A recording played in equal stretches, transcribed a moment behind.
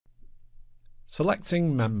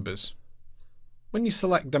Selecting members. When you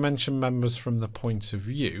select dimension members from the point of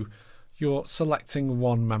view, you're selecting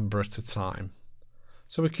one member at a time.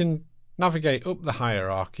 So we can navigate up the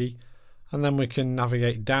hierarchy and then we can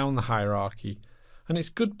navigate down the hierarchy. And it's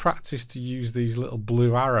good practice to use these little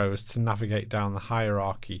blue arrows to navigate down the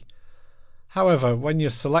hierarchy. However, when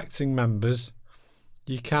you're selecting members,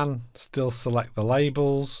 you can still select the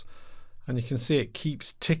labels, and you can see it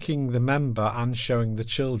keeps ticking the member and showing the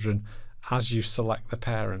children as you select the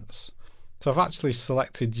parents. So I've actually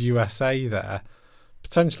selected USA there,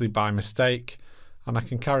 potentially by mistake, and I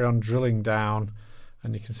can carry on drilling down,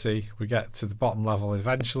 and you can see we get to the bottom level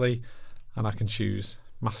eventually, and I can choose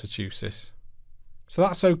Massachusetts. So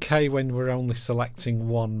that's okay when we're only selecting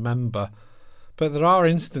one member, but there are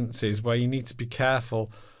instances where you need to be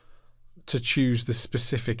careful to choose the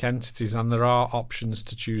specific entities, and there are options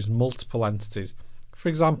to choose multiple entities. For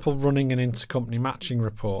example, running an intercompany matching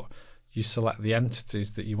report, you select the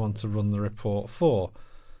entities that you want to run the report for.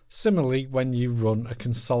 Similarly, when you run a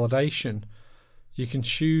consolidation, you can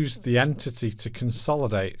choose the entity to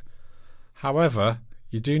consolidate. However,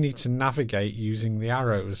 you do need to navigate using the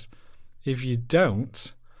arrows. If you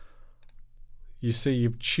don't, you see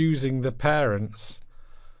you're choosing the parents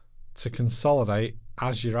to consolidate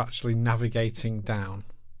as you're actually navigating down.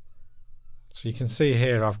 So you can see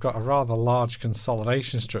here I've got a rather large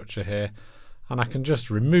consolidation structure here, and I can just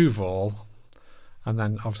remove all and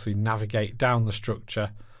then obviously navigate down the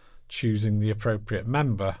structure, choosing the appropriate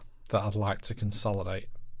member that I'd like to consolidate.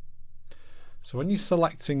 So when you're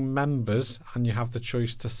selecting members and you have the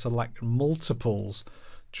choice to select multiples,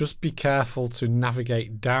 just be careful to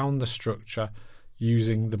navigate down the structure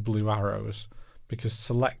using the blue arrows, because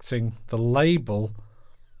selecting the label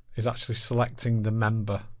is actually selecting the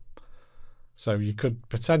member. So you could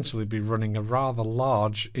potentially be running a rather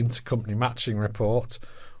large intercompany matching report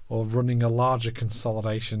or running a larger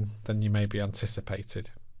consolidation than you maybe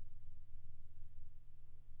anticipated.